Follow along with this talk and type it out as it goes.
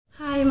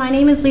Hi, my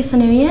name is Lisa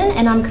Nguyen,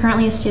 and I'm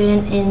currently a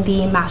student in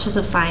the Masters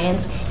of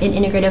Science in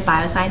Integrative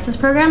Biosciences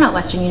program at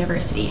Western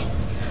University.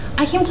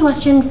 I came to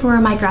Western for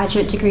my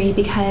graduate degree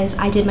because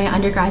I did my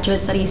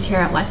undergraduate studies here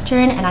at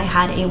Western and I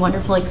had a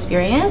wonderful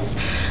experience.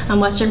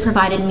 Western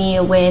provided me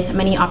with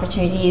many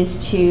opportunities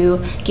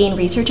to gain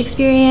research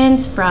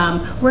experience,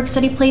 from work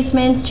study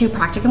placements to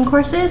practicum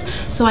courses,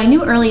 so I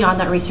knew early on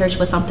that research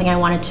was something I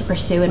wanted to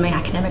pursue in my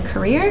academic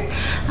career.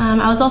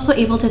 I was also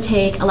able to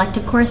take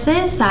elective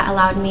courses that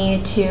allowed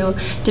me to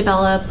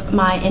develop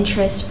my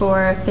interest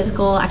for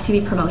physical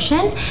activity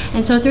promotion,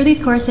 and so through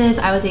these courses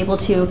I was able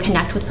to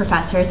connect with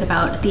professors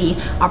about the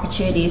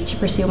opportunities to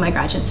pursue my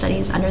graduate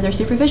studies under their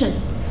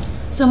supervision.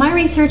 So my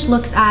research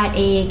looks at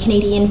a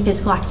Canadian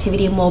physical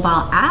activity mobile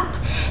app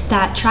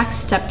that tracks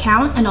step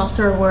count and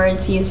also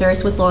rewards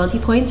users with loyalty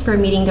points for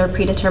meeting their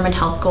predetermined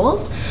health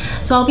goals.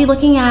 So I'll be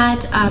looking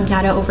at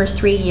data over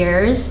 3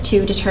 years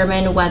to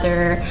determine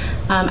whether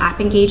app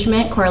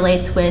engagement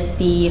correlates with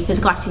the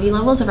physical activity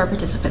levels of our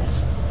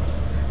participants.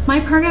 My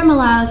program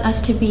allows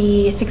us to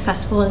be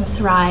successful and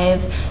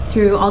thrive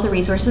through all the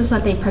resources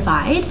that they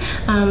provide.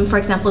 For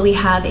example, we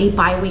have a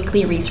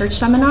bi-weekly research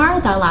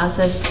seminar that allows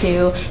us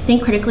to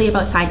think critically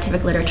about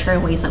scientific literature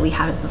in ways that we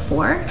haven't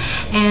before.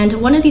 And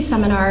one of these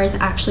seminars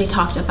actually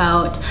talked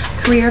about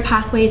career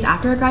pathways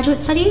after our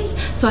graduate studies,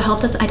 so it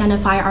helped us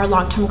identify our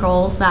long-term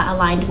goals that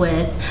aligned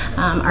with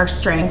our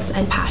strengths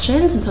and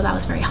passions, and so that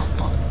was very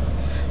helpful.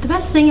 The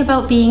best thing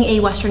about being a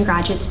Western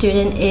graduate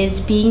student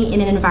is being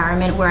in an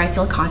environment where I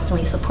feel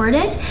constantly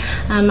supported.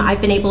 I've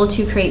been able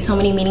to create so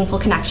many meaningful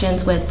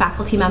connections with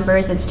faculty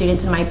members and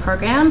students in my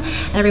program,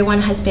 and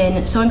everyone has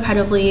been so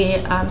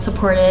incredibly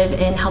supportive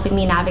in helping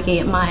me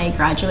navigate my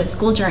graduate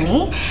school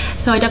journey.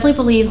 So I definitely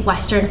believe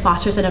Western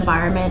fosters an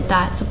environment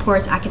that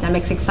supports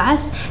academic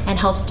success and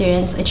helps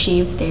students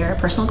achieve their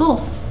personal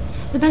goals.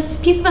 The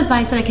best piece of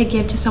advice that I could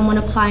give to someone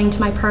applying to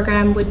my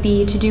program would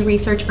be to do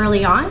research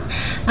early on.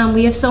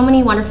 We have so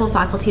many wonderful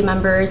faculty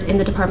members in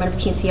the Department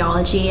of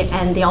Kinesiology,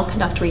 and they all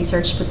conduct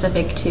research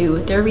specific to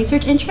their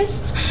research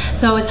interests.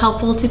 So it's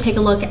helpful to take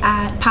a look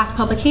at past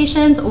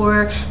publications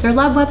or their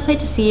lab website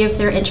to see if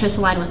their interests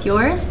align with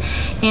yours.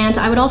 And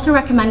I would also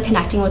recommend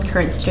connecting with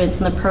current students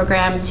in the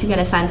program to get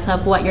a sense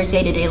of what your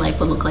day-to-day life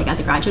would look like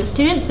as a graduate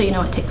student, so you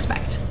know what to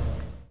expect.